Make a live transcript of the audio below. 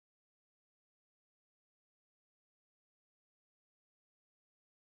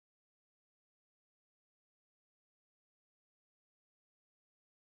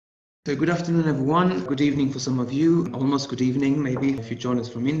So good afternoon, everyone. Good evening for some of you, almost good evening, maybe if you join us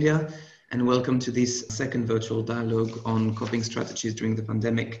from India, and welcome to this second virtual dialogue on coping strategies during the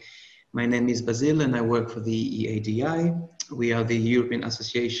pandemic. My name is Basil and I work for the EADI. We are the European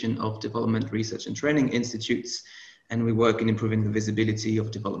Association of Development Research and Training Institutes, and we work in improving the visibility of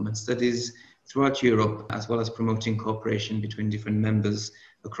development studies throughout Europe, as well as promoting cooperation between different members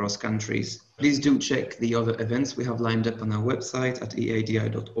across countries. Please do check the other events we have lined up on our website at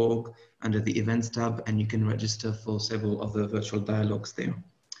eadi.org under the events tab, and you can register for several other virtual dialogues there.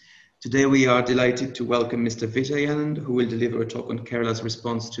 Today we are delighted to welcome Mr. Vijayanand, who will deliver a talk on Kerala's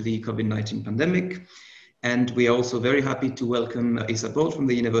response to the COVID-19 pandemic. And we are also very happy to welcome Isabel from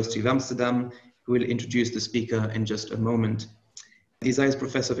the University of Amsterdam, who will introduce the speaker in just a moment. Isa is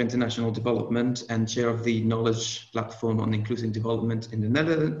Professor of International Development and Chair of the Knowledge Platform on Inclusive Development in the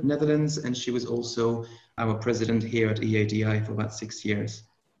Netherlands, and she was also our president here at EADI for about 6 years.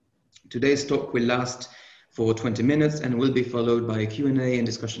 Today's talk will last for 20 minutes and will be followed by a Q&A and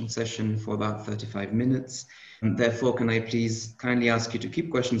discussion session for about 35 minutes. Therefore, can I please kindly ask you to keep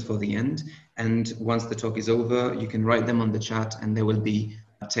questions for the end, and once the talk is over, you can write them on the chat and they will be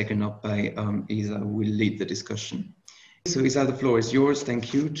taken up by Isa, who will lead the discussion. So Isa, the floor is yours.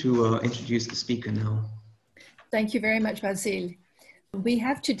 Thank you to introduce the speaker now. Thank you very much, Basil. We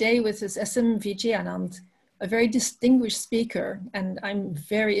have today with us SM Vijayanand, a very distinguished speaker, and I'm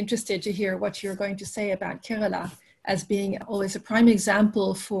very interested to hear what you're going to say about Kerala as being always a prime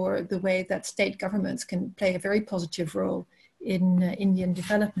example for the way that state governments can play a very positive role in Indian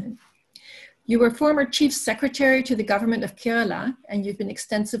development. You were former Chief Secretary to the government of Kerala, and you've been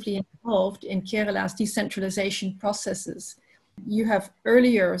extensively involved in Kerala's decentralisation processes. You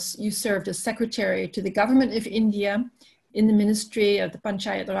served as Secretary to the Government of India in the Ministry of the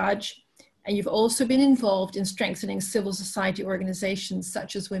Panchayati Raj, and you've also been involved in strengthening civil society organisations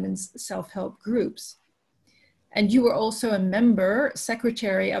such as women's self-help groups. And you were also a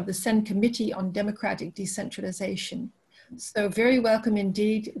Secretary of the Sen Committee on Democratic Decentralisation. So very welcome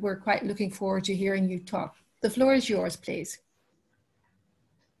indeed. We're quite looking forward to hearing you talk. The floor is yours, please.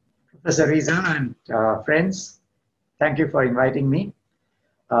 Professor Isa and friends, thank you for inviting me.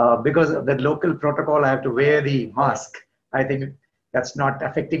 Because of the local protocol, I have to wear the mask. I think that's not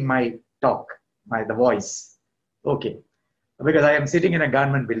affecting my talk, the voice. Okay, because I am sitting in a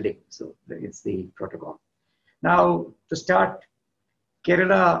government building, so it's the protocol. Now, to start,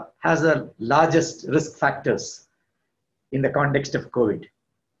 Kerala has the largest risk factors in the context of COVID.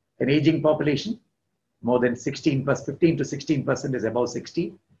 An aging population, more than 15 to 16% is above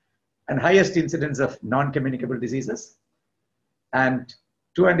 60, and highest incidence of non-communicable diseases, and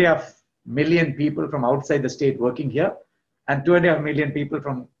 2.5 million people from outside the state working here, and 2.5 million people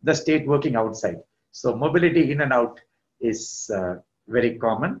from the state working outside. So mobility in and out is very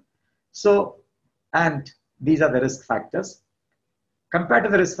common. So, and these are the risk factors. Compared to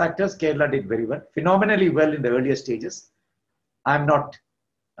the risk factors, Kerala did very well, phenomenally well in the earlier stages. I'm not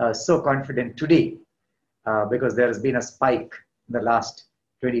so confident today because there has been a spike in the last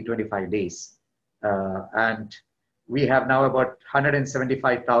 20-25 days. And we have now about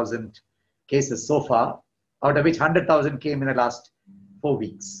 175,000 cases so far, out of which 100,000 came in the last 4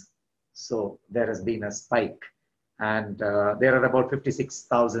 weeks. So there has been a spike. And there are about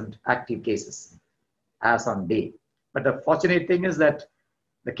 56,000 active cases as on day. But the fortunate thing is that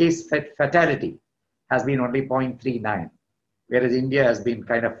the case fatality has been only 0.39. Whereas India has been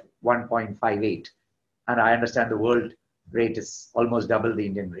kind of 1.58. And I understand the world rate is almost double the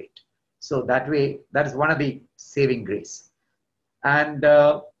Indian rate. So that way, that is one of the saving grace. And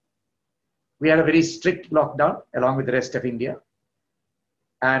we had a very strict lockdown along with the rest of India.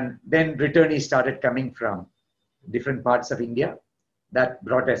 And then returnees started coming from different parts of India. That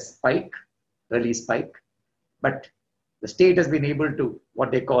brought a spike, early spike. But the state has been able to,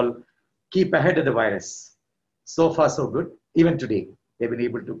 what they call, keep ahead of the virus. So far, so good. Even today, they've been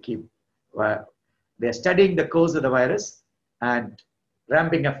able to keep, they're studying the course of the virus and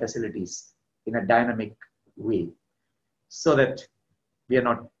ramping up facilities in a dynamic way so that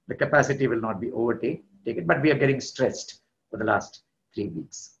the capacity will not be overtaken, but we are getting stressed for the last 3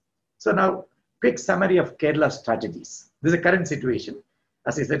 weeks. So now, quick summary of Kerala's strategies. This is the current situation.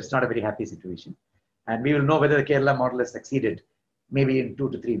 As I said, it's not a very happy situation. And we will know whether the Kerala model has succeeded maybe in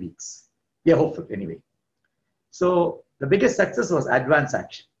 2 to 3 weeks. We are hopeful anyway. So the biggest success was advance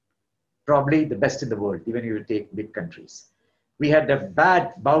action, probably the best in the world, even if you take big countries. We had a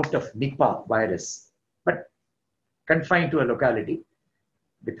bad bout of Nipah virus, but confined to a locality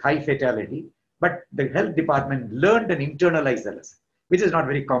with high fatality. But the health department learned and internalized the lesson, which is not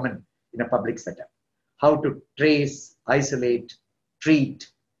very common in a public setup. How to trace, isolate, treat,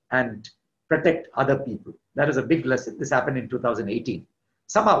 and protect other people. That is a big lesson. This happened in 2018.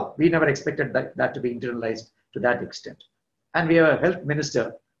 Somehow, we never expected that to be internalized to that extent. And we have a health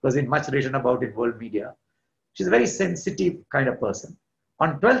minister who has been much written about in world media. She's a very sensitive kind of person.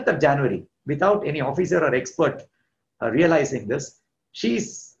 On 12th of January, without any officer or expert realizing this, she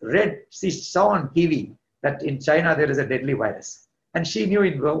saw on TV that in China there is a deadly virus. And she knew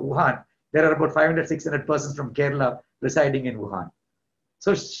in Wuhan, there are about 500, 600 persons from Kerala residing in Wuhan.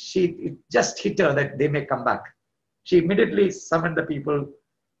 So it just hit her that they may come back. She immediately summoned the people,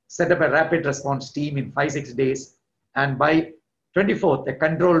 set up a rapid response team in 5-6 days. And by 24th, a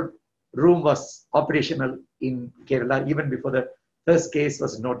control room was operational in Kerala, even before the first case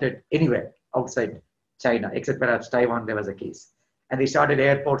was noted anywhere outside China, except perhaps Taiwan, there was a case. And they started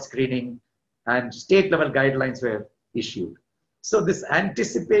airport screening and state level guidelines were issued. So this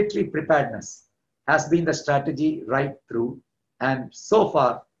anticipatory preparedness has been the strategy right through and so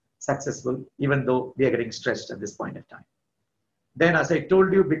far successful, even though we are getting stressed at this point of time. Then, as I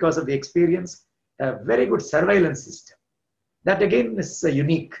told you, because of the experience, a very good surveillance system. That again is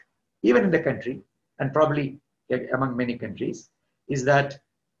unique, even in the country, and probably among many countries, is that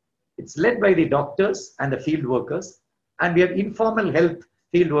it's led by the doctors and the field workers, and we have informal health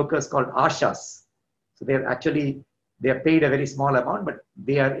field workers called ASHAs. So they are paid a very small amount, but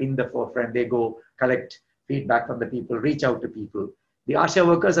they are in the forefront. They go collect feedback from the people, reach out to people. The ASHA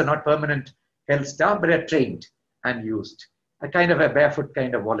workers are not permanent health staff, but are trained and used, a kind of a barefoot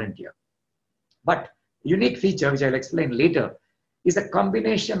kind of volunteer. But unique feature, which I'll explain later, is a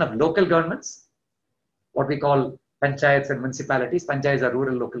combination of local governments, what we call panchayats and municipalities. Panchayats are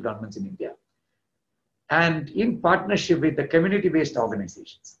rural local governments in India. And in partnership with the community-based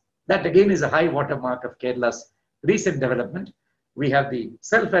organizations. That again is a high watermark of Kerala's recent development. We have the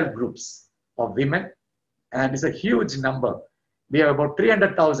self-help groups of women, and it's a huge number. We have about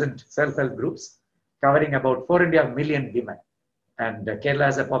 300,000 self-help groups covering about 4.5 million women. And Kerala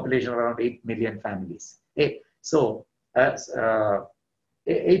has a population of around 8 million families. 80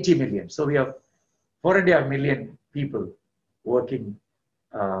 million. So we have 4.5 million people working,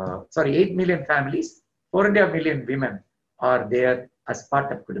 8 million families, 4.5 million women are there as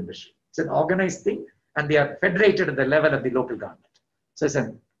part of Kudumbashri. It's an organized thing, and they are federated at the level of the local government. So it's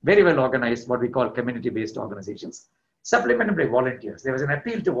a very well organized, what we call community-based organizations, supplemented by volunteers. There was an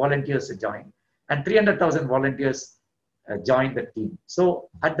appeal to volunteers to join, and 300,000 volunteers joined the team. So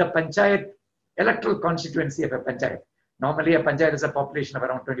at the panchayat, electoral constituency of a panchayat, normally a panchayat is a population of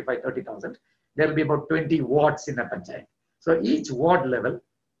around 25-30,000. There will be about 20 wards in a panchayat. So each ward level,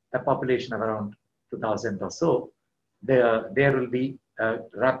 a population of around 2,000 or so, there will be a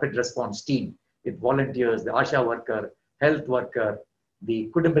rapid response team with volunteers, the ASHA worker, health worker, the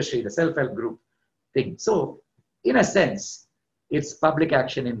Kudumbashri, the self-help group thing. So in a sense, it's public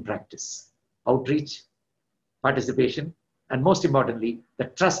action in practice, outreach, participation, and most importantly, the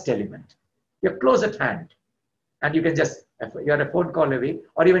trust element. You're close at hand, and you can just, you're a phone call away,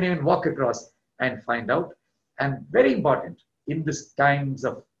 or even walk across and find out. And very important in these times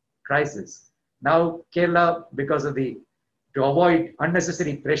of crisis. Now, Kerala, because of to avoid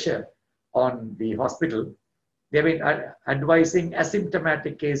unnecessary pressure on the hospital, they've been advising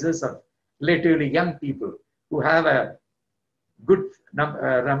asymptomatic cases of relatively young people who have a good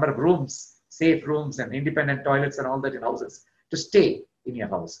number of rooms, safe rooms and independent toilets and all that in houses, to stay in your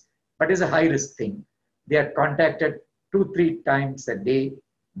house. But it's a high risk thing. They are contacted 2-3 times a day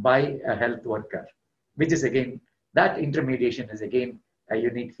by a health worker, which is again, that intermediation is again a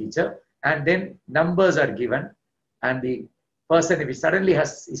unique feature. And then numbers are given, and the person, if he suddenly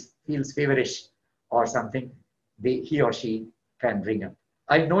feels feverish or something, he or she can ring up.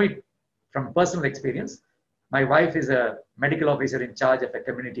 I know it from personal experience. My wife is a medical officer in charge of a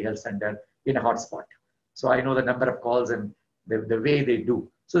community health center in a hotspot. So I know the number of calls and the way they do.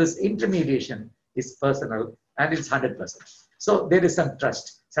 So this intermediation is personal, and it's 100%. So there is some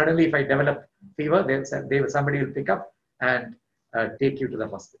trust. Suddenly, if I develop fever, somebody will pick up and take you to the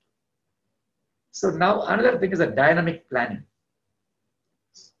hospital. So now another thing is a dynamic planning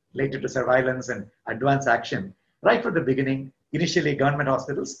related to surveillance and advanced action. Right from the beginning, initially government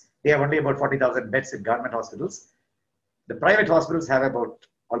hospitals, they have only about 40,000 beds in government hospitals. The private hospitals have about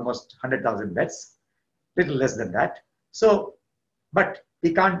almost 100,000 beds, little less than that. So, but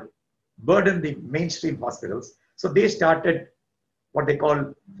we can't burden the mainstream hospitals. So they started what they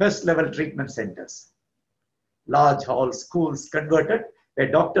call first level treatment centers. Large halls, schools converted, where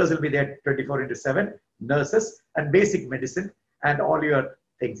doctors will be there 24/7, nurses and basic medicine and all your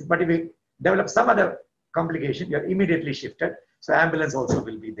things. But if you develop some other complication, you're immediately shifted. So ambulance also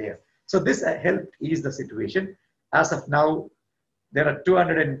will be there. So this helped ease the situation. As of now, there are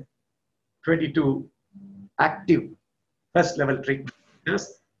 222 active first level treatment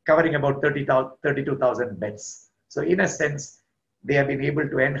centers covering about 32,000 beds. So in a sense, they have been able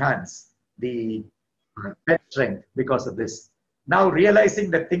to enhance the bed strength because of this. Now realizing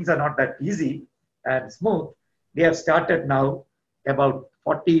that things are not that easy and smooth, they have started now about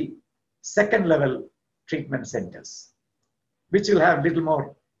 40 second level treatment centers, which will have little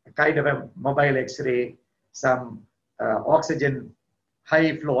more kind of a mobile X-ray, some oxygen,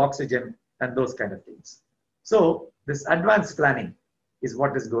 high flow oxygen, and those kind of things. So this advanced planning is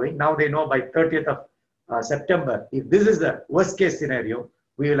what is going. Now they know by 30th of September, if this is the worst case scenario,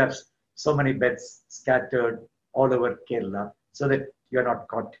 we will have so many beds scattered all over Kerala so that you are not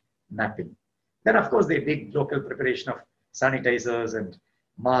caught napping. Then of course they did local preparation of sanitizers and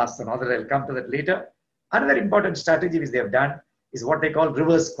masks and all that. I'll come to that later. Another important strategy which they have done is what they call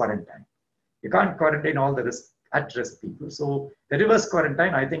reverse quarantine. You can't quarantine all the at-risk people. So the reverse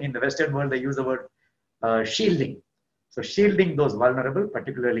quarantine, I think in the Western world, they use the word shielding. So shielding those vulnerable,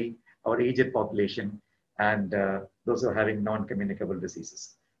 particularly our aged population and those who are having non-communicable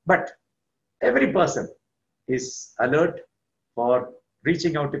diseases. But every person is alert for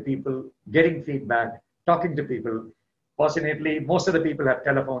reaching out to people, getting feedback, talking to people. Fortunately, most of the people have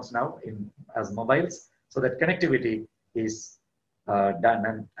telephones now as mobiles, so that connectivity is done.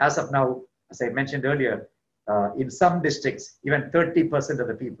 And as of now, as I mentioned earlier, in some districts, even 30% of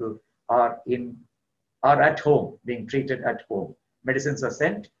the people are at home, being treated at home. Medicines are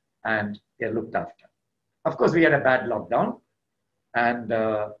sent and they're looked after. Of course, we had a bad lockdown, and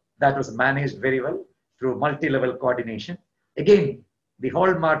that was managed very well through multi-level coordination. Again, the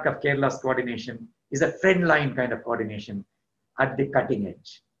hallmark of Kerala's coordination is a friend line kind of coordination at the cutting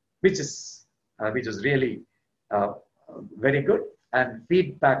edge, which is really very good. And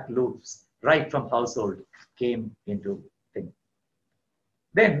feedback loops right from household came into thing.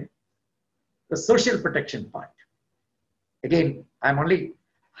 Then the social protection part. Again, I'm only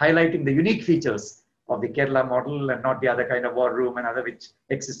highlighting the unique features of the Kerala model and not the other kind of war room and other which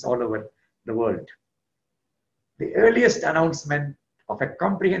exists all over the world. The earliest announcement of a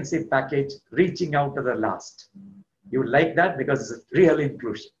comprehensive package reaching out to the last. You like that because it's a real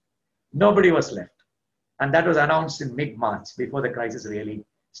inclusion. Nobody was left. And that was announced in mid-March before the crisis really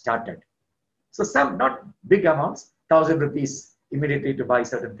started. So some not big amounts, 1,000 rupees immediately to buy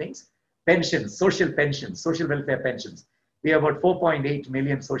certain things. Pensions, social welfare pensions. We have about 4.8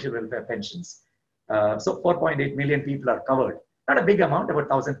 million social welfare pensions. So 4.8 million people are covered. Not a big amount, about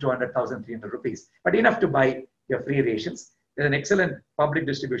 1,200, 1,300 rupees, but enough to buy your free rations. There's an excellent public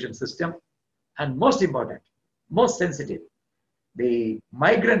distribution system. And most important, most sensitive, the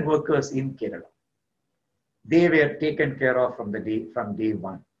migrant workers in Kerala. They were taken care of from day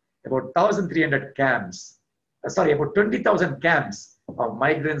one. About 1,300 camps, about 20,000 camps of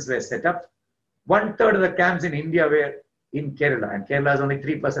migrants were set up. 1/3 of the camps in India were in Kerala, and Kerala is only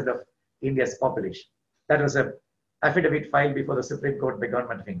 3% of India's population. That was an affidavit filed before the Supreme Court by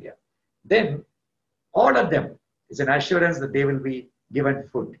Government of India. Then all of them is an assurance that they will be given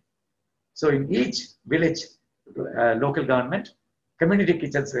food. So in each village, local government, community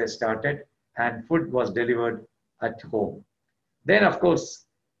kitchens were started and food was delivered at home. Then of course,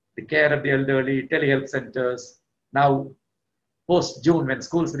 the care of the elderly, telehealth centers. Now, post-June when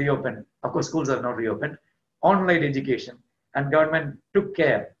schools reopened, of course schools are not reopened, online education, and government took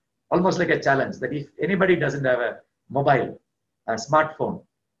care, almost like a challenge, that if anybody doesn't have a mobile, a smartphone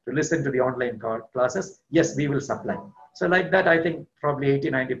to listen to the online classes, yes, we will supply. So like that, I think probably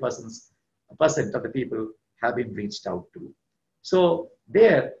 80–90% of the people have been reached out to. So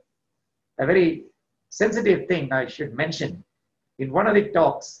there, a very sensitive thing I should mention. In one of the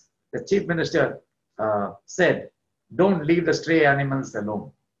talks, the Chief Minister said, don't leave the stray animals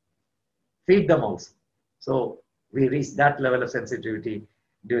alone. Feed them also. So we reached that level of sensitivity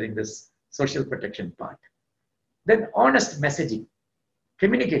during this social protection part. Then honest messaging,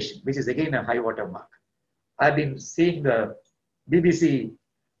 communication, which is again a high water mark. I've been seeing the BBC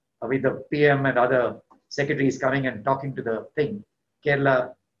with the PM and other secretaries coming and talking to the thing.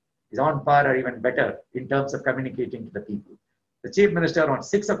 Kerala is on par or even better in terms of communicating to the people. The Chief Minister on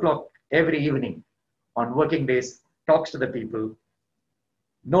 6 o'clock every evening on working days talks to the people.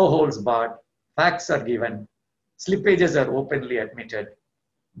 No holds barred, facts are given, slippages are openly admitted,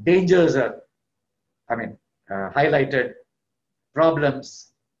 dangers are, highlighted,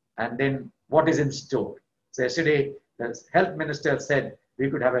 problems, and then what is in store. So yesterday, the Health Minister said we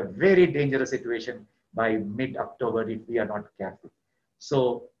could have a very dangerous situation by mid-October if we are not careful.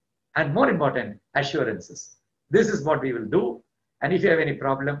 So, and more important, assurances. This is what we will do. And if you have any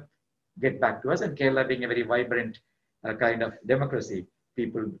problem, get back to us. And Kerala being a very vibrant kind of democracy,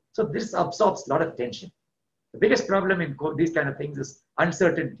 people. So this absorbs a lot of tension. The biggest problem in these kind of things is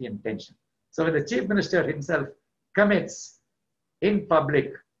uncertainty and tension. So when the chief minister himself commits in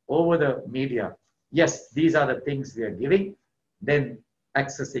public over the media, yes, these are the things we are giving, then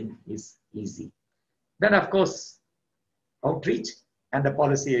accessing is easy. Then of course, outreach and the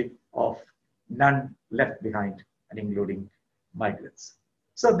policy of none left behind, and including migrants.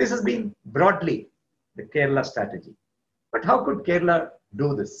 So this has been broadly the Kerala strategy. But how could Kerala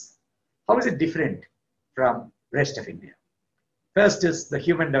do this? How is it different from rest of India? First is the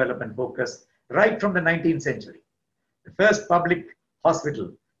human development focus right from the 19th century. The first public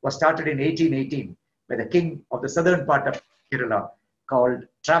hospital was started in 1818 by the king of the southern part of Kerala called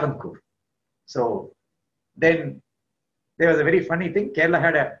Travancore. So then there was a very funny thing. Kerala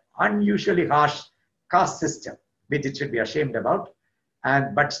had an unusually harsh caste system, which it should be ashamed about.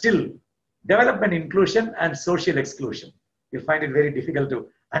 But still, development inclusion and social exclusion. You'll find it very difficult to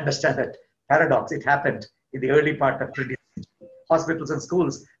understand that paradox. It happened in the early part of 20th century. Hospitals and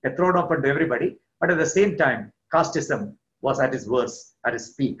schools were thrown open to everybody, but at the same time, casteism was at its worst, at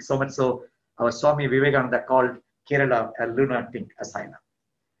its peak. So much so, our Swami Vivekananda called Kerala a lunatic asylum.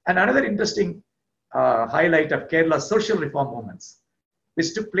 And another interesting highlight of Kerala's social reform movements,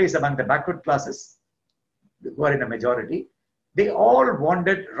 which took place among the backward classes, who are in a majority, they all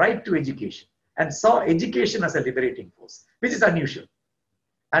wanted right to education and saw education as a liberating force, which is unusual.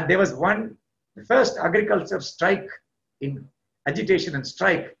 And there was the first agriculture strike in agitation and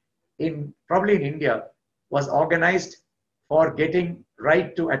strike probably in India was organized for getting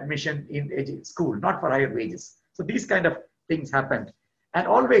right to admission in school, not for higher wages. So these kind of things happened. And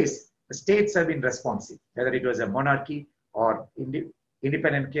always the states have been responsive, whether it was a monarchy or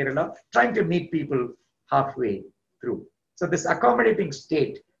independent Kerala, trying to meet people halfway through. So this accommodating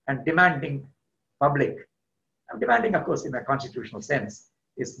state and demanding public, demanding of course in a constitutional sense,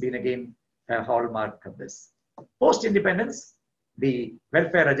 has been again a hallmark of this. Post-independence, the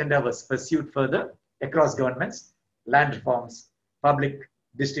welfare agenda was pursued further across governments, land reforms, public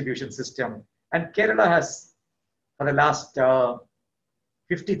distribution system, and Kerala has, for the last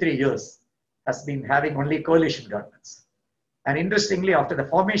 53 years, has been having only coalition governments. And interestingly, after the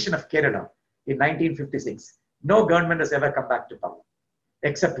formation of Kerala in 1956, no government has ever come back to power,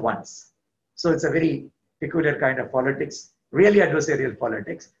 except once. So it's a very peculiar kind of politics, really adversarial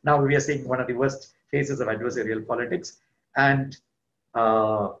politics. Now we are seeing one of the worst phases of adversarial politics. And,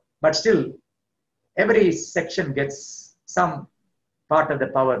 but still, every section gets some part of the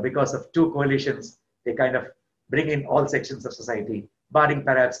power because of two coalitions. They kind of bring in all sections of society, barring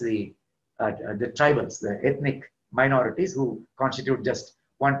perhaps the tribals, the ethnic minorities who constitute just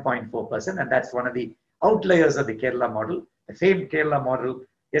 1.4%. And that's one of the outliers of the Kerala model. The famed Kerala model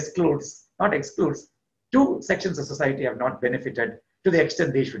not excludes, two sections of society have not benefited to the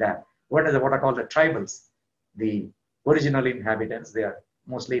extent they should have. One is what are called the tribals, the original inhabitants, they are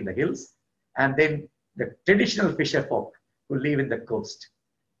mostly in the hills. And then the traditional fisher folk who live in the coast.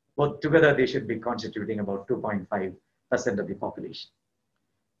 Both together, they should be constituting about 2.5% of the population.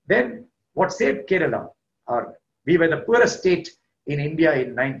 Then what saved Kerala, we were the poorest state in India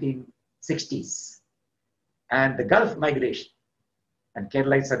in 1960s. And the Gulf migration, and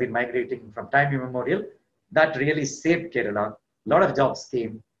Keralites have been migrating from time immemorial, that really saved Kerala. A lot of jobs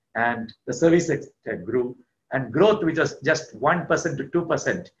came and the service sector grew, and growth, which was just 1% to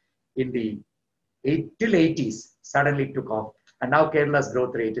 2% in the till 80s, suddenly took off. And now Kerala's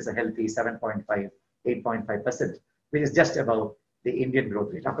growth rate is a healthy 7.5, 8.5%, which is just above the Indian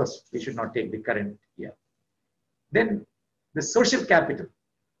growth rate. Of course, we should not take the current year. Then the social capital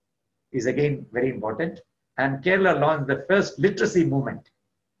is again very important. And Kerala launched the first literacy movement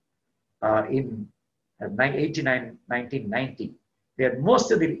in 1990, where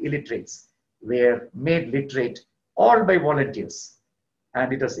most of the illiterates were made literate all by volunteers.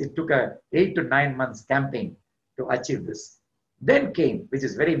 And it took a 8 to 9 months campaign to achieve this. Then came, which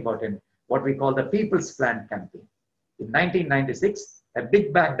is very important, what we call the People's Plan campaign. In 1996, a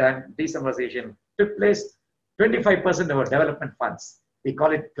big bang decentralisation took place. 25% of our development funds, we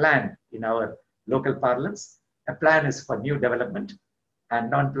call it plan in our local parlance. A plan is for new development and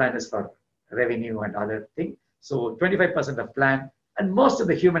non-plan is for revenue and other things. So 25% of plan, and most of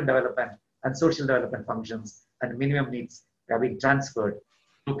the human development and social development functions and minimum needs have been transferred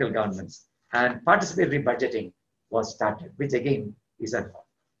to local governments. And participatory budgeting was started, which again is a.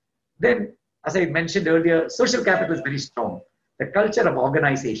 Then, as I mentioned earlier, social capital is very strong. The culture of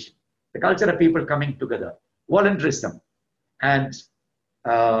organization, the culture of people coming together, voluntarism, and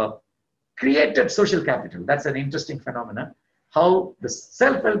created social capital. That's an interesting phenomenon. How the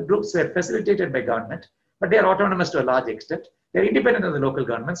self-help groups were facilitated by government, but they are autonomous to a large extent. They're independent of the local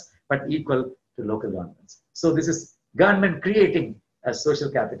governments, but equal to local governments. So this is government creating a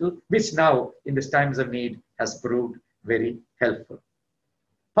social capital, which now in these times of need has proved very helpful.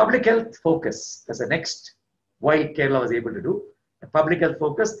 Public health focus, that's the next why Kerala was able to do. The public health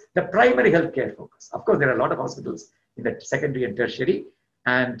focus, the primary healthcare focus. Of course, there are a lot of hospitals in the secondary and tertiary,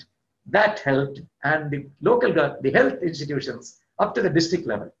 and that helped. And the the health institutions up to the district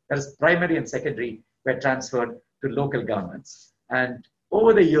level, that is primary and secondary, were transferred to local governments. And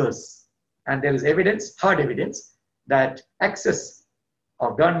over the years, and there is evidence, hard evidence, that access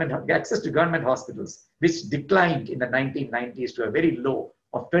to government hospitals, which declined in the 1990s to a very low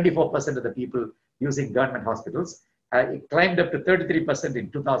of 24% of the people using government hospitals. It climbed up to 33% in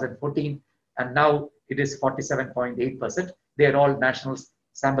 2014, and now it is 47.8%. They are all National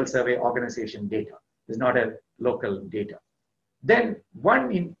Sample Survey Organization data. It's not a local data. Then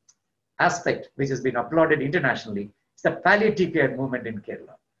one aspect which has been applauded internationally is the palliative care movement in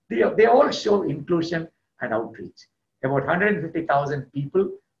Kerala. They all show inclusion and outreach. About 150,000 people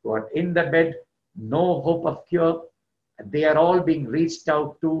who are in the bed, no hope of cure. They are all being reached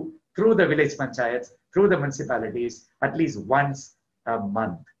out to through the village panchayats, through the municipalities, at least once a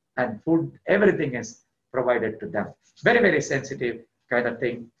month. And food, everything is provided to them. Very, very sensitive kind of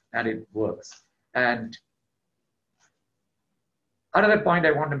thing, and it works. And another point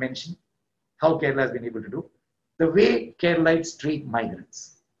I want to mention, how Kerala has been able to do, the way Keralites treat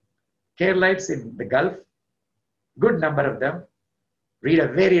migrants. Keralites in the Gulf, good number of them, lead a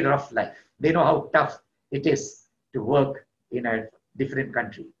very rough life. They know how tough it is to work in a different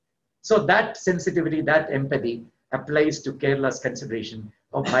country. So that sensitivity, that empathy applies to Kerala's consideration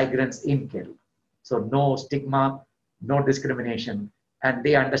of migrants in Kerala. So no stigma, no discrimination, and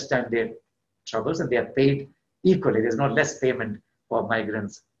they understand their troubles and they are paid equally. There's no less payment for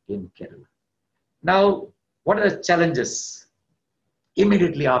migrants in Kerala. Now, what are the challenges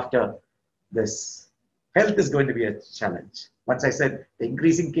immediately after this? Health is going to be a challenge. Once I said the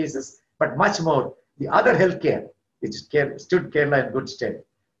increasing cases, but much more the other healthcare, which stood Kerala in good stead.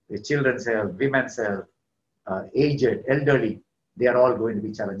 The children's health, women's health, aged, elderly, they are all going to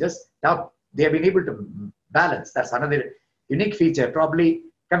be challenges. Now, they have been able to balance. That's another unique feature. Probably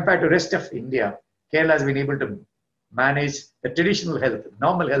compared to rest of India, Kerala has been able to manage the traditional health,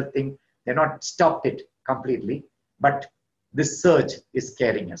 normal health thing. They're not stopped it completely, but this surge is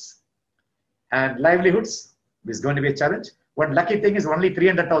carrying us. And livelihoods is going to be a challenge. One lucky thing is only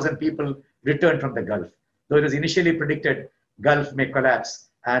 300,000 people returned from the Gulf. Though it was initially predicted Gulf may collapse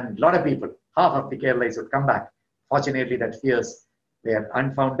and a lot of people, half of the Keralites would come back. Fortunately, that fears were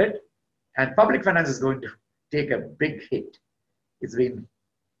unfounded. And public finance is going to take a big hit. It's been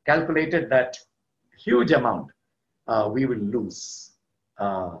calculated that huge amount we will lose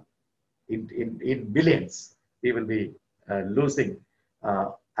in billions. We will be losing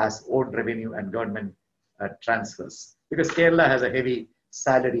as own revenue and government transfers. Because Kerala has a heavy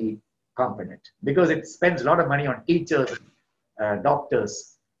salary component. Because it spends a lot of money on teachers,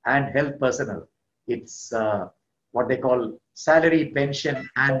 doctors, and health personnel. It's what they call salary, pension,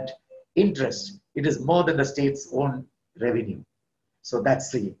 and interest. It is more than the state's own revenue. So that's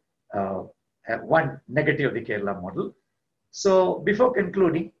the one negative of the Kerala model. So before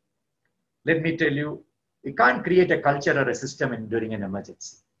concluding, let me tell you, we can't create a culture or a system during an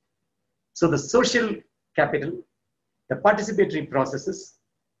emergency. So the social capital, the participatory processes,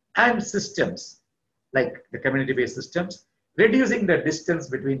 and systems like the community-based systems, reducing the distance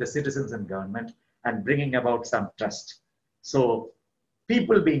between the citizens and government and bringing about some trust. So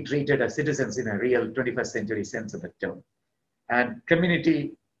people being treated as citizens in a real 21st century sense of the term, and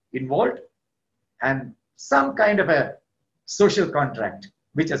community involved, and some kind of a social contract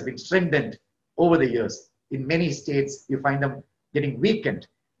which has been strengthened over the years. In many states, you find them getting weakened,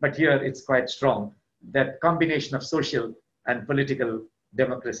 but here it's quite strong. That combination of social and political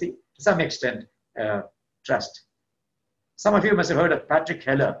democracy, to some extent, trust. Some of you must have heard of Patrick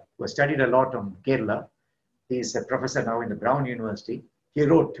Heller, who has studied a lot on Kerala. He's a professor now in the Brown University. He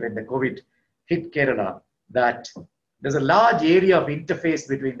wrote when the COVID hit Kerala that there's a large area of interface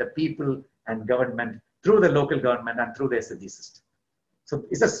between the people and government through the local government and through the SSG system. So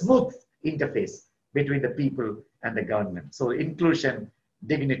it's a smooth interface between the people and the government. So inclusion,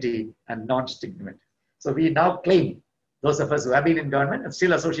 dignity, and non-stigma. So we now claim, those of us who have been in government and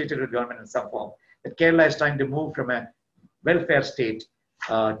still associated with government in some form, that Kerala is trying to move from a welfare state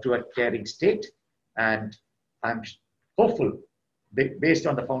to a caring state. And I'm hopeful, based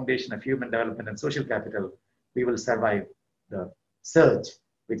on the foundation of human development and social capital, we will survive the surge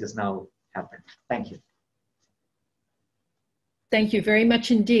which has now happened. Thank you. Thank you very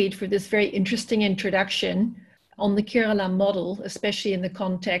much indeed for this very interesting introduction on the Kerala model, especially in the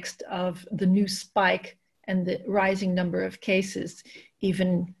context of the new spike and the rising number of cases,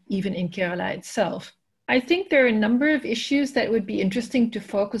 even in Kerala itself. I think there are a number of issues that would be interesting to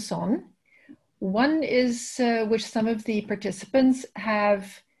focus on. One is, which some of the participants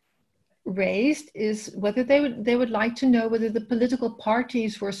have raised, is whether they would like to know whether the political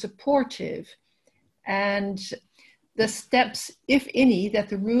parties were supportive and the steps, if any, that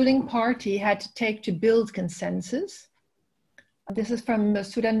the ruling party had to take to build consensus. This is from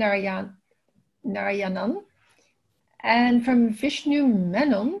Sudha Narayanan. And from Vishnu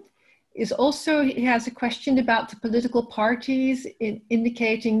Menon is also, he has a question about the political parties,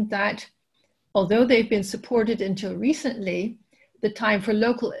 indicating that although they've been supported until recently, the time for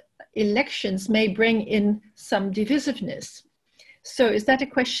local elections may bring in some divisiveness. So is that a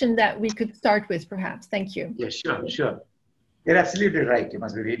question that we could start with, perhaps? Thank you. Yeah, sure. You're absolutely right. You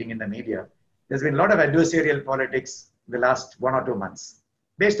must be reading in the media. There's been a lot of adversarial politics in the last 1 or 2 months,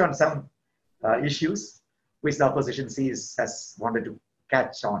 based on some issues which the opposition has wanted to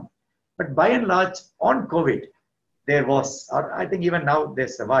catch on. But by and large, on COVID, there was, or I think even now there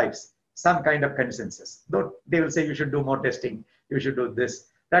survives, some kind of consensus. Though they will say you should do more testing, you should do this.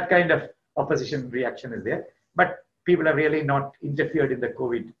 That kind of opposition reaction is there. But people have really not interfered in the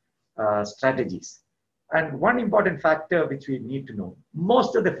COVID strategies. And one important factor which we need to know,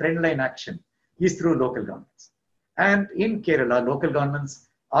 most of the frontline action is through local governments. And in Kerala, local governments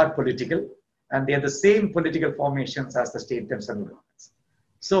are political, and they are the same political formations as the state and central governments.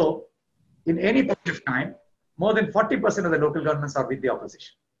 So in any point of time, more than 40% of the local governments are with the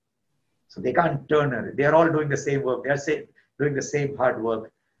opposition. So they can't turn it. They are all doing the same work. They are doing the same hard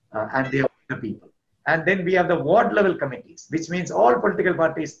work, and they are the people. And then we have the ward level committees, which means all political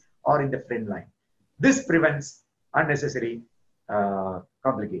parties are in the front line. This prevents unnecessary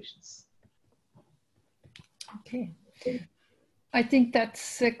complications. Okay. I think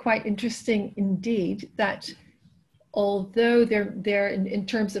that's quite interesting indeed, that although they're in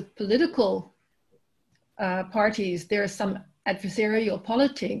terms of political parties, there are some adversarial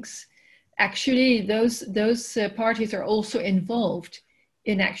politics. Actually, those parties are also involved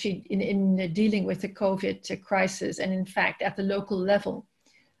in dealing with the COVID crisis, and in fact at the local level.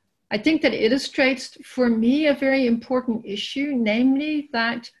 I think that illustrates for me a very important issue, namely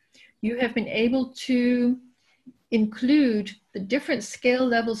that you have been able to include the different scale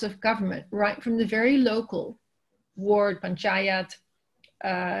levels of government, right from the very local ward, panchayat,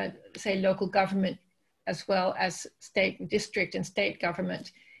 say local government, as well as state, district and state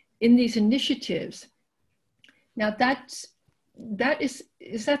government in these initiatives. Now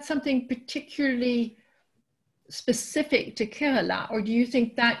is that something particularly specific to Kerala, or do you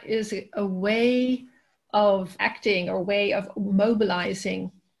think that is a way of acting or way of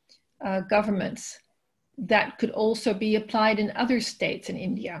mobilizing governments that could also be applied in other states in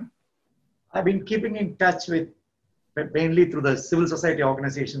India? I've been keeping in touch with, mainly through the civil society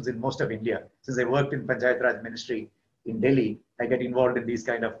organizations in most of India. Since I worked in Panchayati Raj Ministry in Delhi, I get involved in these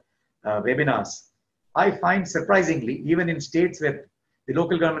kind of webinars. I find surprisingly, even in states where the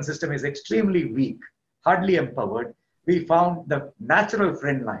local government system is extremely weak, hardly empowered, we found the natural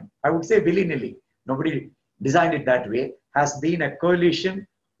friend line, I would say willy-nilly, nobody designed it that way, has been a coalition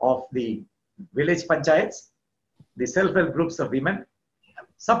of the village panchayats, the self-help groups of women,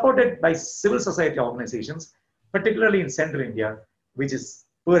 supported by civil society organizations, particularly in central India, which is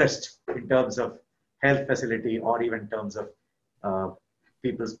poorest in terms of health facility or even in terms of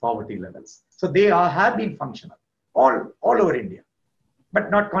people's poverty levels. So they have been functional all over India,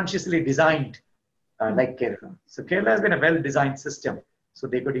 but not consciously designed like Kerala. So Kerala has been a well-designed system, so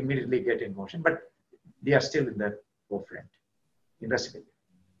they could immediately get in motion, but they are still in the forefront in the rest of India.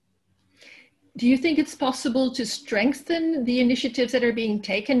 Do you think it's possible to strengthen the initiatives that are being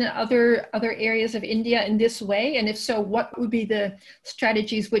taken in other areas of India in this way? And if so, what would be the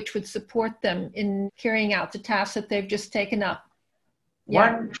strategies which would support them in carrying out the tasks that they've just taken up?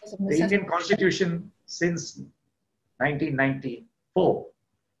 One, the Indian Constitution since 1994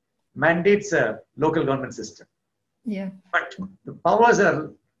 mandates a local government system. Yeah. But the powers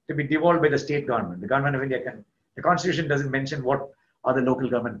are to be devolved by the state government. The government of India the Constitution doesn't mention what are the local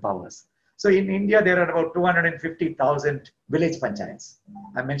government powers. So in India, there are about 250,000 village panchayats.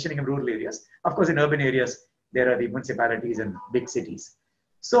 I'm mentioning in rural areas. Of course, in urban areas, there are the municipalities and big cities.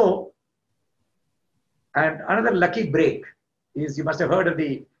 So, and another lucky break is, you must have heard of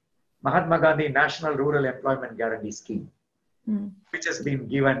the Mahatma Gandhi National Rural Employment Guarantee Scheme, which has been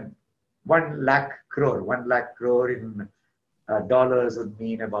given 1 lakh crore. 1 lakh crore in dollars would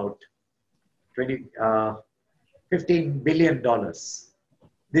mean about $15 billion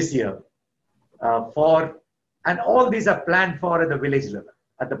this year and all these are planned for at the village level,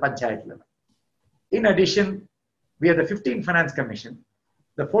 at the Panchayat level. In addition, we have the 15th Finance Commission.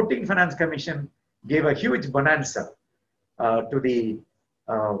 The 14th Finance Commission gave a huge bonanza to the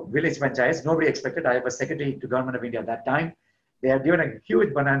village panchayats. Nobody expected. I was secretary to Government of India at that time. They have given a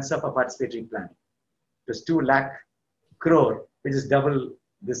huge bonanza for participatory planning. It was 2 lakh crore, which is double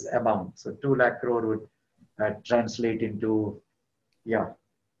this amount. So 2 lakh crore would translate into,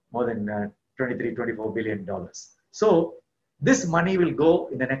 more than $23-24 billion. So this money will go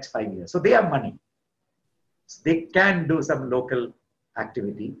in the next 5 years. So they have money. So they can do some local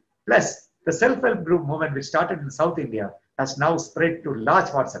activity. Plus, the self-help group movement, which started in South India, has now spread to large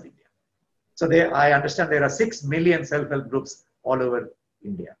parts of India. So I understand there are 6 million self-help groups all over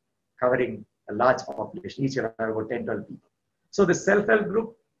India, covering a large population. Each have about 10-12 people. So the self-help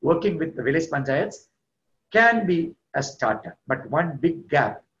group working with the village panchayats can be a starter. But one big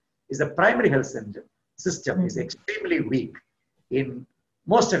gap is the primary health system is extremely weak in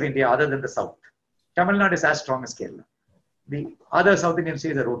most of India other than the south. Tamil Nadu is as strong as Kerala. The other South Indian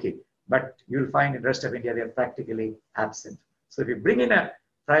states are okay, but you'll find in the rest of India they are practically absent. So if you bring in a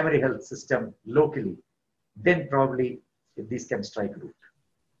primary health system locally, then probably these can strike root.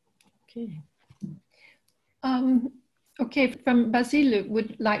 Okay. Okay, from Basil,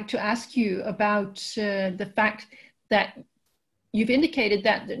 would like to ask you about the fact that you've indicated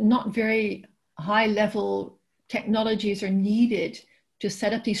that not very high-level technologies are needed to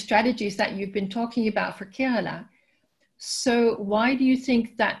set up these strategies that you've been talking about for Kerala. So why do you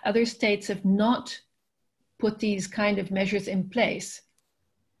think that other states have not put these kind of measures in place?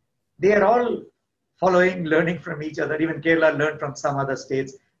 They are all following, learning from each other. Even Kerala learned from some other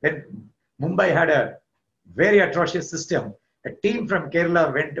states. When Mumbai had a very atrocious system, a team from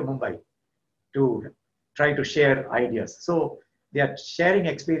Kerala went to Mumbai to try to share ideas. So they are sharing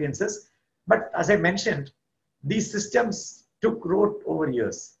experiences. But as I mentioned, these systems took root over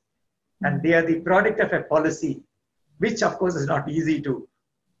years. And they are the product of a policy, which of course is not easy to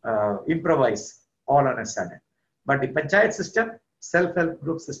improvise all on a sudden. But the panchayat system, self-help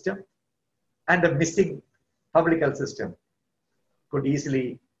group system, and the missing public health system could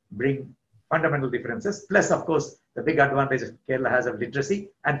easily bring fundamental differences. Plus, of course, the big advantage Kerala has of literacy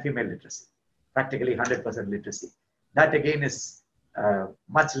and female literacy, practically 100% literacy. That again is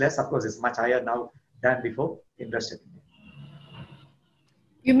much less. Of course, it's much higher now than before in the rest of India.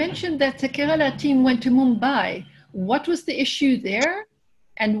 You mentioned that the Kerala team went to Mumbai. What was the issue there?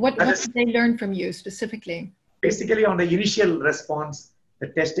 And what did they learn from you specifically? Basically, on the initial response, the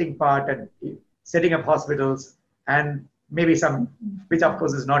testing part and setting up hospitals, and maybe some, which of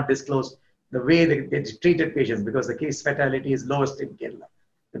course is not disclosed, the way they treated patients, because the case fatality is lowest in Kerala.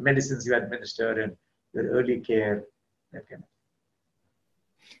 The medicines you administer and the early care, that kind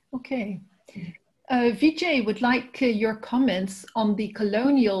of. Okay. Vijay would like your comments on the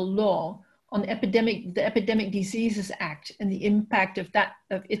colonial law on the Epidemic Diseases Act and the impact of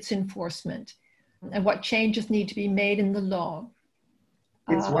its enforcement, and what changes need to be made in the law.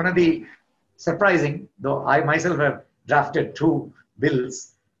 It's one of the surprising, though I myself have drafted 2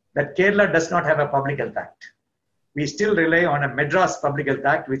 bills, that Kerala does not have a Public Health Act. We still rely on a Madras Public Health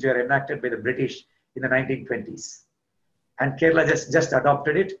Act, which were enacted by the British in the 1920s. And Kerala just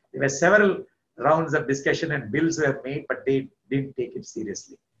adopted it. There were several rounds of discussion and bills were made, but they didn't take it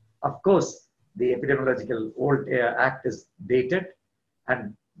seriously. Of course, the epidemiological old act is dated,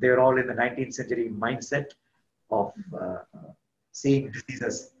 and they're all in the 19th century mindset of seeing disease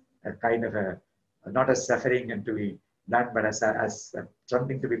as a kind of not as suffering and to be done, but as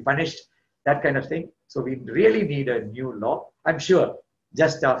something to be punished, that kind of thing. So we really need a new law. I'm sure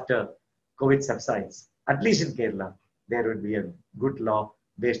just after COVID subsides, at least in Kerala, there would be a good law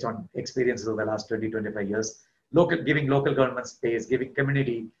based on experiences over the last 20-25 years, giving local government space, giving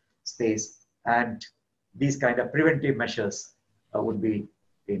community space, and these kind of preventive measures would be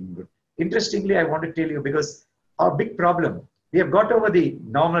in good. Interestingly, I want to tell you, because our big problem, we have got over the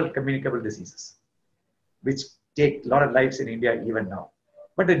normal communicable diseases, which take a lot of lives in India even now.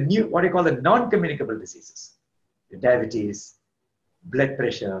 But the new, what I call the non-communicable diseases, diabetes, blood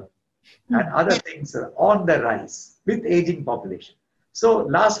pressure, and other things are on the rise with aging population. So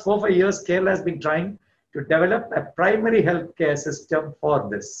last 4-5 years, Kerala has been trying to develop a primary healthcare system for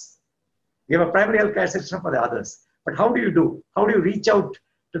this. We have a primary healthcare system for the others. But how do you do? How do you reach out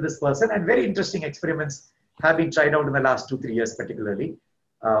to this person? And very interesting experiments have been tried out in the last 2-3 years, particularly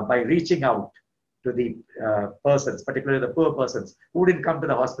by reaching out to the persons, particularly the poor persons who didn't come to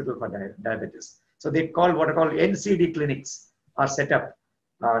the hospital for diabetes. So they call what are called NCD clinics are set up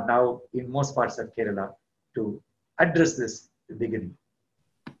now in most parts of Kerala to address this at the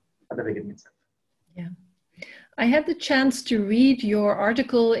beginning itself. Yeah. I had the chance to read your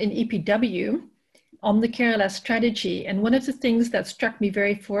article in EPW on the Kerala strategy. And one of the things that struck me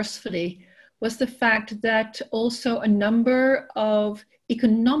very forcefully was the fact that also a number of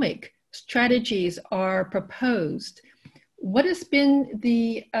economic strategies are proposed. What has been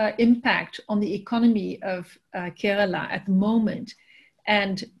the impact on the economy of Kerala at the moment?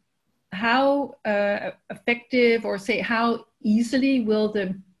 And how effective, or say how easily, will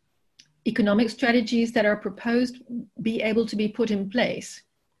the economic strategies that are proposed be able to be put in place?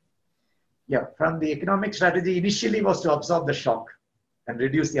 Yeah, from the economic strategy initially was to absorb the shock and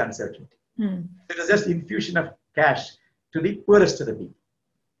reduce the uncertainty. It was just infusion of cash to the poorest of the people.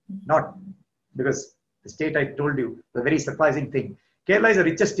 Not because the state, I told you, the very surprising thing. Kerala is the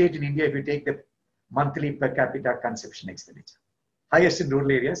richest state in India if you take the monthly per capita consumption expenditure. Highest in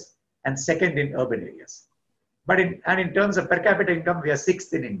rural areas and second in urban areas. But in terms of per capita income, we are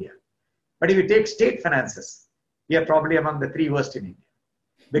sixth in India. But if you take state finances, we are probably among the three worst in India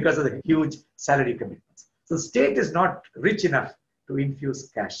because of the huge salary commitments. So the state is not rich enough to infuse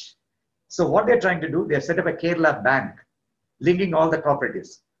cash. So what they're trying to do, they have set up a Kerala bank, linking all the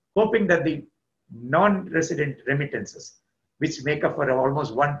cooperatives, hoping that the non-resident remittances, which make up for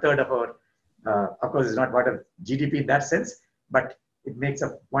almost 1/3 of our, of course, it's not part of GDP in that sense, but it makes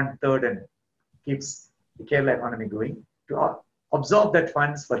up 1/3 and keeps the Kerala economy going, to absorb that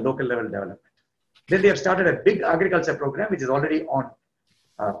funds for local level development. Then they have started a big agriculture program, which is already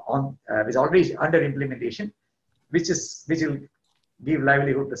is already under implementation, which will give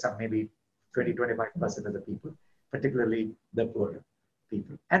livelihood to some maybe 20-25% of the people, particularly the poorer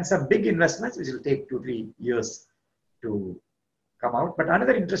people. And some big investments, which will take 2-3 years to come out. But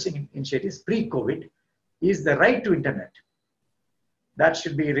another interesting initiative pre-COVID is the right to internet. That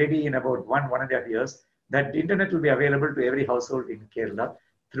should be ready in about 1.5 years. That internet will be available to every household in Kerala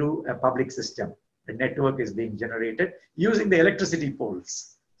through a public system. The network is being generated using the electricity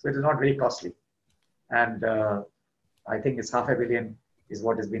poles. So it is not very costly. And I think it's 500 million is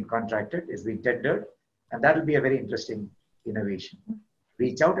what has been contracted, is being tendered. And that will be a very interesting innovation.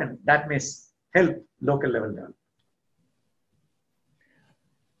 Reach out, and that may help local level development.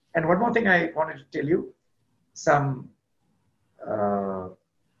 And one more thing I wanted to tell you, some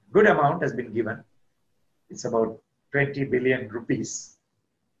good amount has been given. It's about 20 billion rupees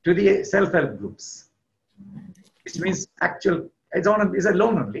to the self-help groups, which means it's a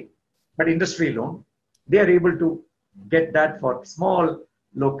loan only, but industry loan. They are able to get that for small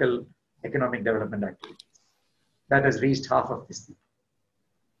local economic development activities. That has reached half of this people.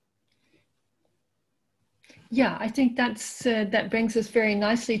 Yeah, I think that brings us very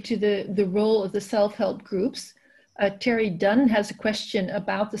nicely to the role of the self-help groups. Terry Dunn has a question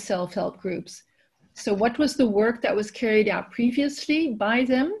about the self-help groups. So what was the work that was carried out previously by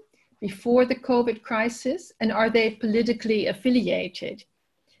them before the COVID crisis, and are they politically affiliated?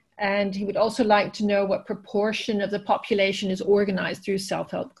 And he would also like to know what proportion of the population is organized through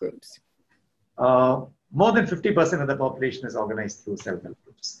self-help groups. More than 50% of the population is organized through self-help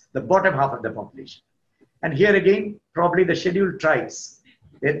groups, the bottom half of the population. And here again, probably the scheduled tribes,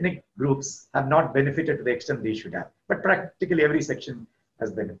 the ethnic groups have not benefited to the extent they should have, but practically every section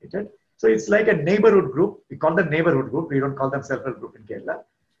has benefited. So it's like a neighborhood group. We call them neighborhood group. We don't call them self-help group in Kerala.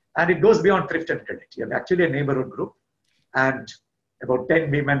 And it goes beyond thrift and credit. You have actually a neighborhood group and about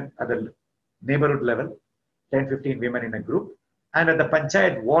 10 women at the neighborhood level, 10-15 women in a group. And at the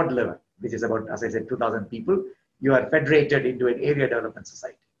Panchayat ward level, which is about, as I said, 2,000 people, you are federated into an area development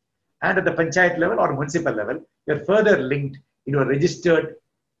society. And at the Panchayat level or municipal level, you are further linked into a registered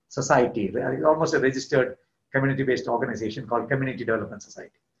society, almost a registered community-based organization called Community Development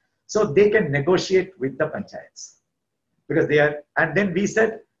Society. So they can negotiate with the panchayats because they are, and then we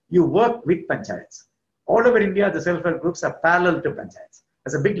said, you work with panchayats. All over India, the self-help groups are parallel to panchayats.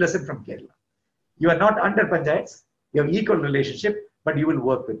 That's a big lesson from Kerala. You are not under panchayats, you have equal relationship, but you will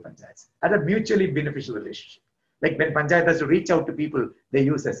work with panchayats at a mutually beneficial relationship. Like when panchayat has to reach out to people, they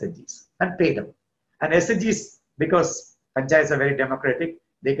use SHGs and pay them. And SHGs, because panchayats are very democratic,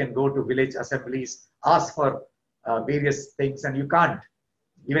 they can go to village assemblies, ask for various things, and you can't.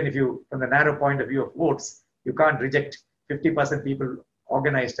 Even if you, from the narrow point of view of votes, you can't reject 50% people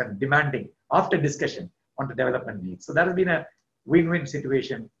organized and demanding after discussion on the development needs. So that has been a win-win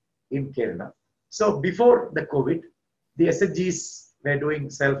situation in Kerala. So before the COVID, the SHGs were doing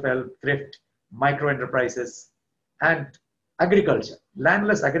self-help, thrift, micro-enterprises, and agriculture,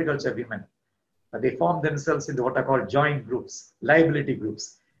 landless agriculture women. They formed themselves into what are called joint groups, liability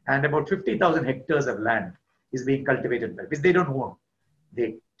groups. And about 50,000 hectares of land is being cultivated by, which they don't own.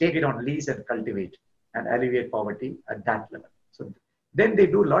 They take it on lease and cultivate. and alleviate poverty at that level. So then they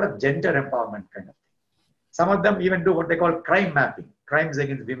do a lot of gender empowerment kind of thing. Some of them even do what they call crime mapping. Crimes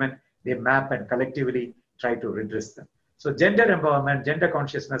against women, they map and collectively try to redress them. So gender empowerment, gender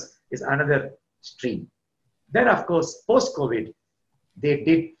consciousness is another stream. Then, of course, post-COVID, they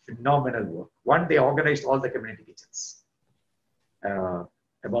did phenomenal work. One, they organized all the community kitchens.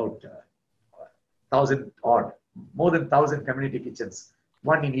 About 1,000 or more than 1,000 community kitchens,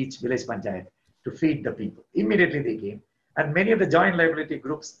 one in each village panchayat, to feed the people. Immediately they came. And many of the joint liability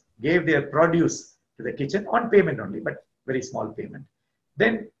groups gave their produce to the kitchen on payment only, but very small payment.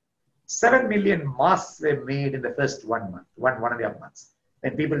 Then 7 million masks were made in the first 1 month, one and a half months.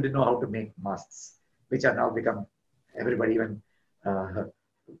 And people didn't know how to make masks, which are now become, everybody, even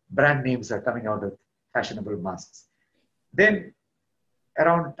brand names are coming out with fashionable masks. Then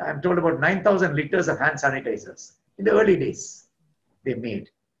around, I'm told, about 9,000 liters of hand sanitizers in the early days they made.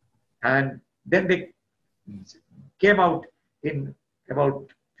 And then they came out in about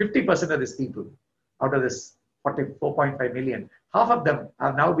 50% of these people, out of this 4.5 million, half of them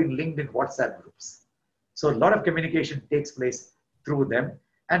have now been linked in WhatsApp groups. So a lot of communication takes place through them,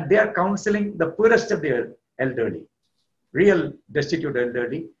 and they are counseling the poorest of the elderly, real destitute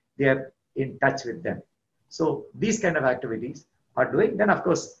elderly. They are in touch with them. So these kind of activities are doing. Then, of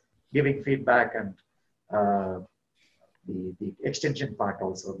course, giving feedback and the extension part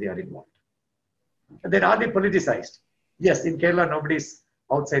also, they are involved. And then are they politicized? Yes, in Kerala, nobody's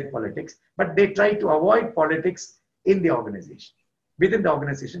outside politics, but they try to avoid politics in the organization. Within the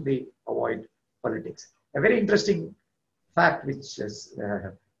organization, they avoid politics. A very interesting fact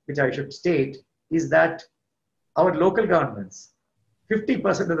which I should state is that our local governments,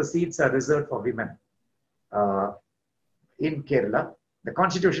 50% of the seats are reserved for women. In Kerala, the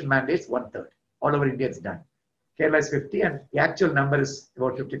constitution mandates 1/3. All over India, it's done. Kerala is 50, and the actual number is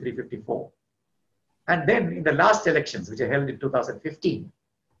about 53, 54. And then in the last elections, which are held in 2015,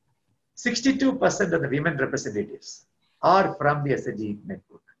 62% of the women representatives are from the SHG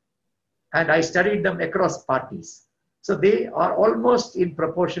network. And I studied them across parties. So they are almost in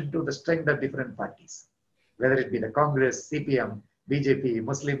proportion to the strength of different parties, whether it be the Congress, CPM, BJP,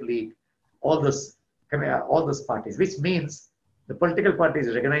 Muslim League, all those parties, which means the political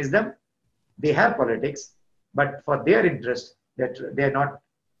parties recognize them. They have politics, but for their interest, that they are not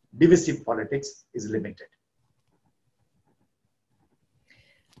divisive politics is limited.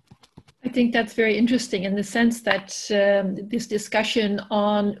 I think that's very interesting in the sense that this discussion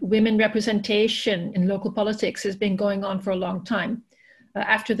on women representation in local politics has been going on for a long time.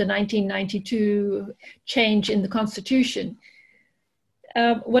 After the 1992 change in the constitution,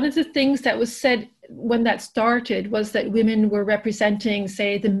 one of the things that was said when that started was that women were representing,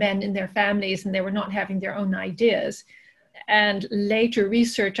 say, the men in their families, and they were not having their own ideas. And later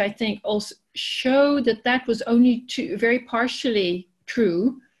research, I think, also showed that that was only very partially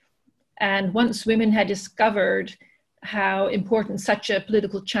true. And once women had discovered how important such a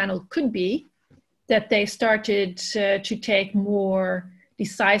political channel could be, that they started to take more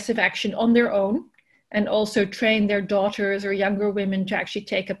decisive action on their own, and also train their daughters or younger women to actually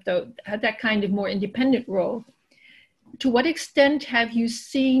take up that kind of more independent role. To what extent have you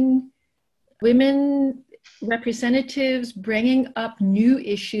seen women representatives bringing up new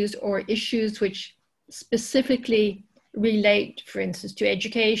issues or issues which specifically relate, for instance, to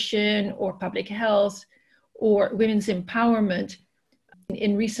education or public health or women's empowerment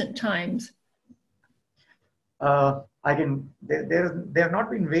in recent times? There have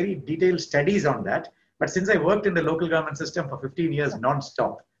not been very detailed studies on that, but since I worked in the local government system for 15 years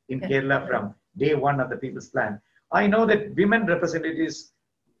non-stop in Kerala from day one of the People's Plan, I know that women representatives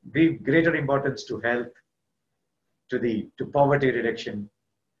give greater importance to health, to poverty reduction,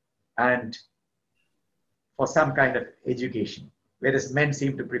 and for some kind of education, whereas men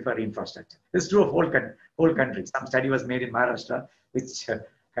seem to prefer infrastructure. This is true of whole country. Some study was made in Maharashtra, which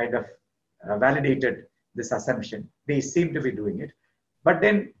kind of validated this assumption. They seem to be doing it. But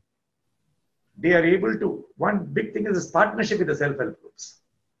then they are able to, one big thing is this partnership with the self-help groups.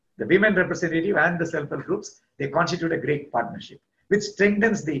 The women representative and the self-help groups, they constitute a great partnership, which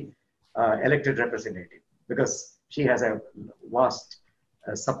strengthens the elected representative, because she has a vast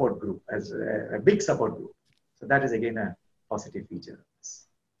support group, as a big support group. So that is again a positive feature of this.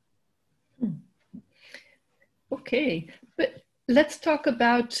 Okay, but let's talk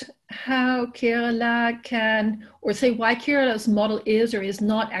about how Kerala can, or say why Kerala's model is or is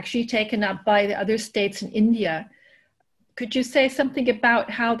not actually taken up by the other states in India. Could you say something about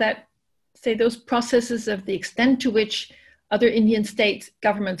how that, say, those processes of the extent to which other Indian states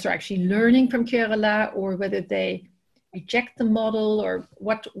governments are actually learning from Kerala, or whether they reject the model, or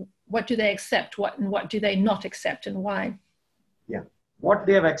what do they accept, what do they not accept, and why? Yeah, what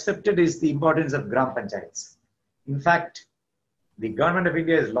they have accepted is the importance of Gram Panchayats. In fact, the government of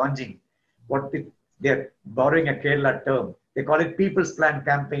India is launching they're borrowing a Kerala term. They call it People's Plan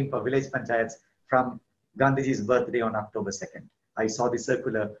Campaign for Village Panchayats from Gandhiji's birthday on October 2nd. I saw the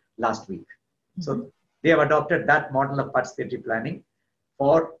circular last week. So they have adopted that model of participatory planning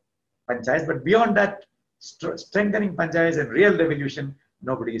for panchayats. But beyond that, strengthening panchayats and real revolution,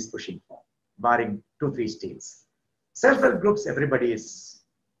 nobody is pushing for, barring 2-3 states. Self-help groups, everybody is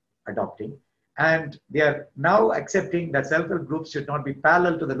adopting. And they are now accepting that self-help groups should not be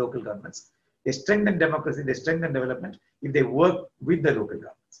parallel to the local governments. They strengthen democracy, they strengthen development if they work with the local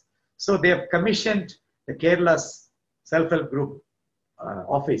governments. So they have commissioned the Kerala's self-help group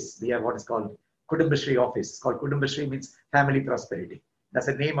office. We have what is called Kudumbashri office. It's called Kudumbashri, means family prosperity. That's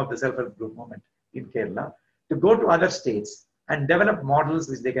the name of the self-help group movement in Kerala, to go to other states and develop models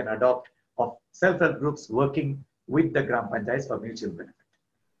which they can adopt of self-help groups working with the Gram Panchayats for mutual benefit.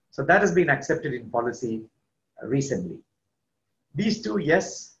 So that has been accepted in policy recently. These two,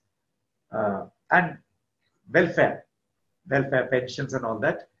 yes, and welfare, pensions and all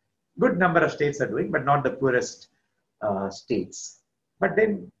that, good number of states are doing, but not the poorest states. But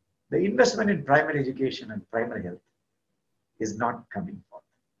then the investment in primary education and primary health is not coming forth.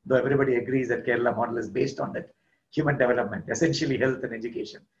 Though everybody agrees that Kerala model is based on that human development, essentially health and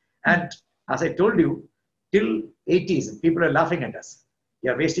education. And as I told you, till 80s, people are laughing at us.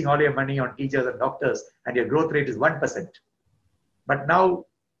 You're wasting all your money on teachers and doctors, and your growth rate is 1%. But now,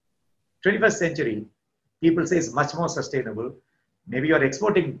 21st century, people say it's much more sustainable. Maybe you're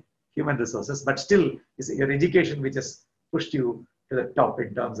exporting human resources, but still, it's your education which has pushed you to the top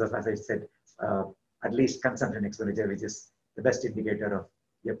in terms of, as I said, at least consumption expenditure, which is the best indicator of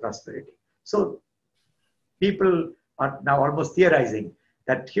your prosperity. So people are now almost theorizing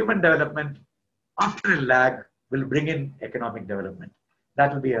that human development, after a lag, will bring in economic development.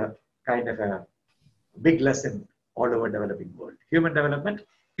 That will be a kind of a big lesson all over developing world. Human development,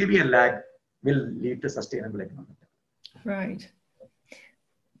 maybe a lag, will lead to sustainable economic development. Right.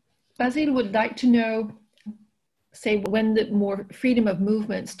 Basil would like to know, say, when the more freedom of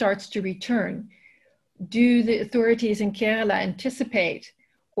movement starts to return, do the authorities in Kerala anticipate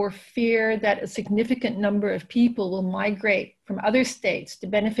or fear that a significant number of people will migrate from other states to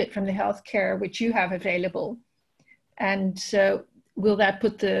benefit from the health care which you have available? And will that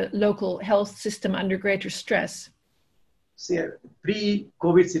put the local health system under greater stress? See,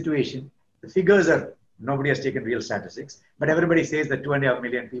 pre-COVID situation, the figures are, nobody has taken real statistics, but everybody says that 2.5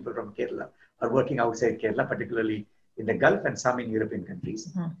 million people from Kerala are working outside Kerala, particularly in the Gulf and some in European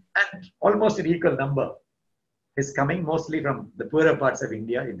countries. And almost an equal number is coming mostly from the poorer parts of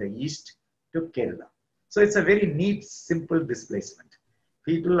India in the east to Kerala. So it's a very neat, simple displacement.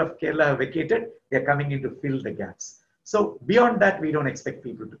 People of Kerala have vacated, they're coming in to fill the gaps. So beyond that, we don't expect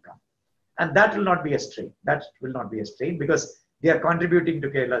people to come. And that will not be a strain. That will not be a strain because they are contributing to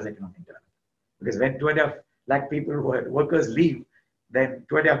Kerala's economic development. Because when 2.5 lakh people who are workers leave, then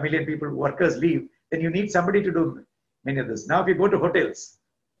 2.5 million people workers leave, then you need somebody to do many of this. Now, if you go to hotels,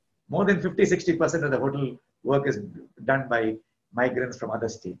 more than 50-60% of the hotel work is done by migrants from other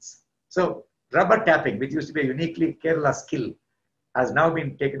states. So rubber tapping, which used to be a uniquely Kerala skill, has now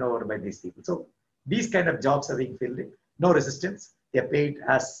been taken over by these people. So these kind of jobs are being filled in. No resistance. They're paid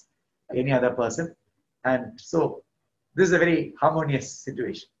as any other person. And so this is a very harmonious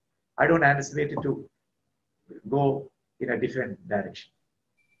situation. I don't anticipate it to go in a different direction.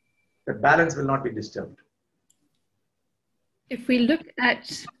 The balance will not be disturbed. If we look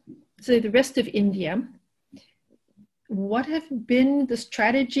at, say, the rest of India, what have been the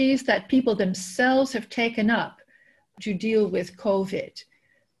strategies that people themselves have taken up to deal with COVID?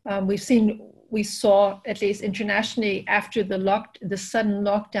 We saw, at least internationally, after the sudden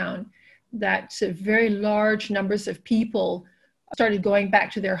lockdown, that very large numbers of people started going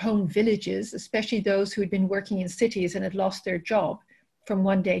back to their home villages, especially those who had been working in cities and had lost their job from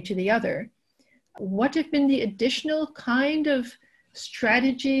one day to the other. What have been the additional kind of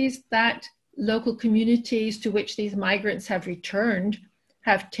strategies that local communities to which these migrants have returned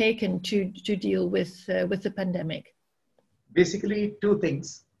have taken to deal with the pandemic? Basically, two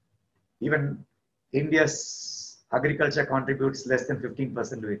things. Even India's agriculture contributes less than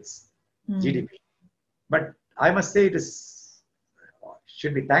 15% to its GDP. But I must say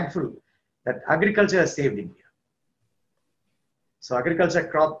should be thankful that agriculture has saved India. So agriculture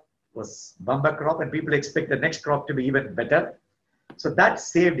crop was bumper crop and people expect the next crop to be even better. So that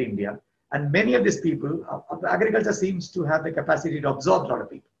saved India. And many of these people, agriculture seems to have the capacity to absorb a lot of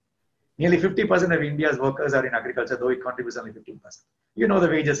people. Nearly 50% of India's workers are in agriculture, though it contributes only 15%. You know the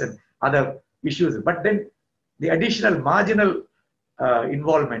wages and other issues. But then the additional marginal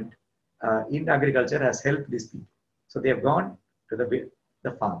involvement in agriculture has helped these people. So they have gone to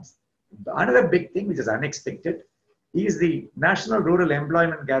the farms. Another big thing which is unexpected is the National Rural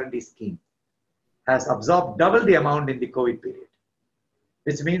Employment Guarantee Scheme has absorbed double the amount in the COVID period,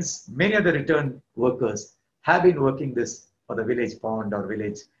 which means many of the returned workers have been working this for the village pond or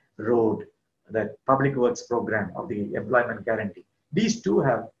village road, that public works program of the employment guarantee. These two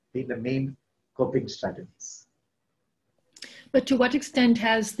have been the main coping strategies. But to what extent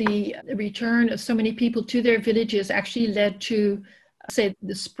has the return of so many people to their villages actually led to, say,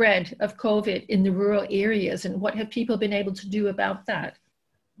 the spread of COVID in the rural areas, and what have people been able to do about that?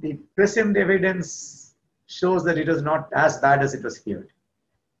 The present evidence shows that it was not as bad as it was feared.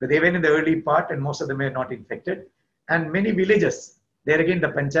 But they went in the early part and most of them were not infected. And many villages, there again the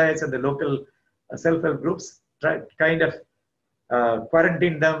panchayats and the local self-help groups kind of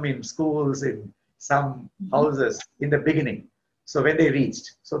quarantined them in schools, in some houses in the beginning. So when they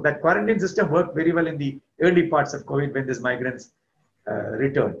reached, so that quarantine system worked very well in the early parts of COVID when these migrants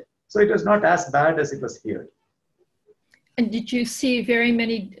returned. So it was not as bad as it was feared. And did you see very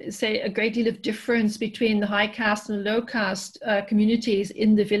many, say, a great deal of difference between the high caste and low caste communities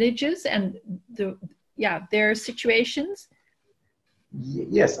in the villages and their situations?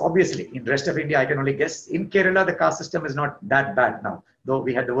 Yes, obviously. In the rest of India, I can only guess. In Kerala, the caste system is not that bad now, though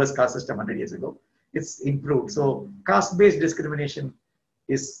we had the worst caste system 100 years ago. It's improved. So caste-based discrimination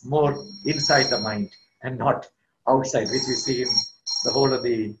is more inside the mind and not outside, which we see in the whole of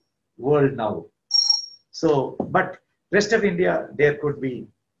the world now. So, but rest of India, there could be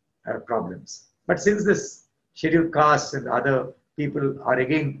problems. But since this scheduled castes and other people are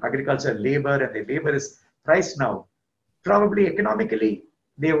again agricultural labor and the labor is priced now, probably economically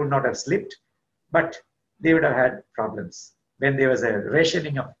they would not have slipped, but they would have had problems. When there was a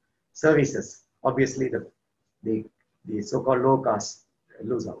rationing of services, obviously the so-called low caste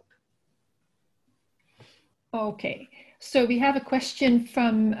lose out. Okay, so we have a question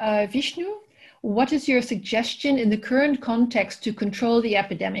from Vishnu. What is your suggestion in the current context to control the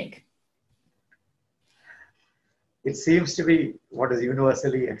epidemic? It seems to be what is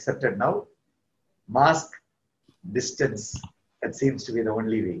universally accepted now. Mask, distance, that seems to be the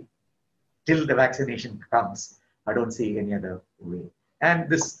only way. Till the vaccination comes, I don't see any other way. And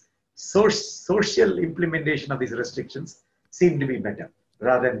this social implementation of these restrictions seem to be better,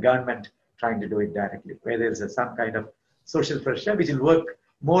 rather than government trying to do it directly, where there is some kind of social pressure which will work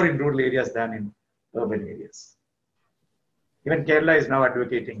more in rural areas than in urban areas. Even Kerala is now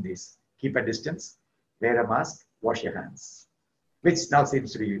advocating this: keep a distance, wear a mask, wash your hands, which now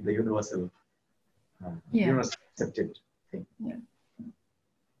seems to be the universal accepted thing. Yeah.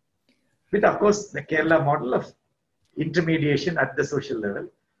 With, of course, the Kerala model of intermediation at the social level,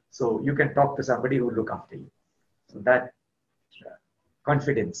 so you can talk to somebody who will look after you. So that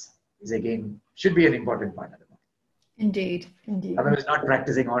confidence is again, should be an important part of the model. Indeed, indeed. Otherwise, not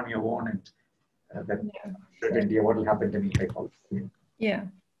practicing on your own and that certainty of what will happen to me if I fall. Yeah.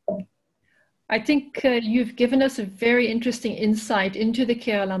 I think you've given us a very interesting insight into the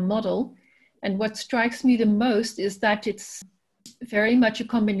Kerala model. And what strikes me the most is that it's very much a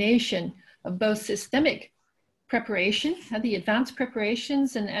combination of both systemic preparation, the advanced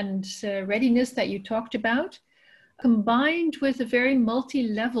preparations and readiness that you talked about, combined with a very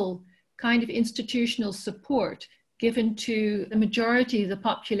multi-level kind of institutional support given to the majority of the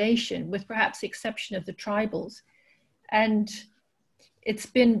population, with perhaps the exception of the tribals. And it's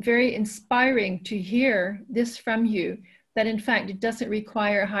been very inspiring to hear this from you, that in fact it doesn't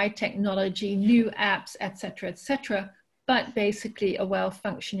require high technology, new apps, etc., but basically a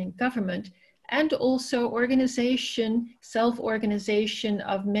well-functioning government, and also organization, self-organization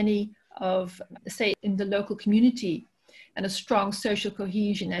of many of, say, in the local community, and a strong social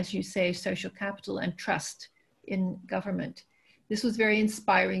cohesion, as you say, social capital and trust in government. This was very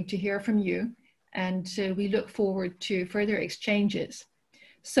inspiring to hear from you, and we look forward to further exchanges.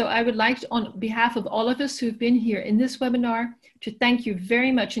 So I would like to, on behalf of all of us who've been here in this webinar, to thank you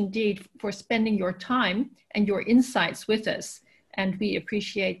very much indeed for spending your time and your insights with us. And we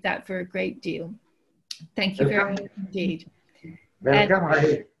appreciate that for a great deal. Thank you very much indeed. Welcome.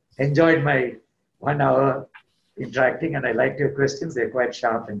 I enjoyed my 1 hour interacting and I liked your questions. They're quite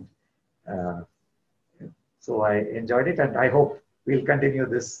sharp, and so I enjoyed it, and I hope we'll continue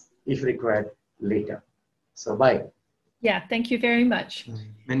this if required later. So bye. Yeah, thank you very much.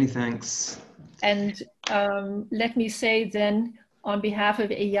 Many thanks. And let me say then, on behalf of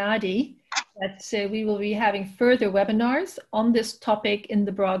EADI, that we will be having further webinars on this topic in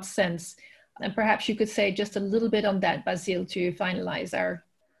the broad sense. And perhaps you could say just a little bit on that, Basil, to finalize our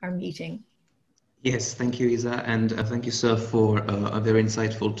meeting. Yes, thank you, Isa, and thank you, sir, for a very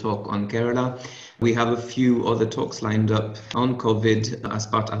insightful talk on Kerala. We have a few other talks lined up on COVID as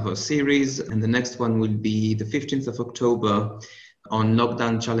part of our series, and the next one will be the 15th of October on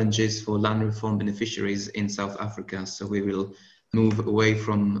lockdown challenges for land reform beneficiaries in South Africa. So we will move away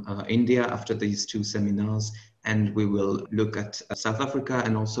from India after these two seminars, and we will look at South Africa,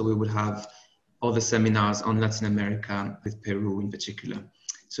 and also we will have other seminars on Latin America, with Peru in particular.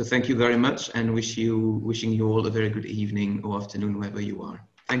 So thank you very much, and wishing you all a very good evening or afternoon wherever you are.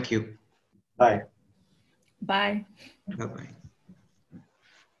 Thank you. Bye. Bye. Bye-bye.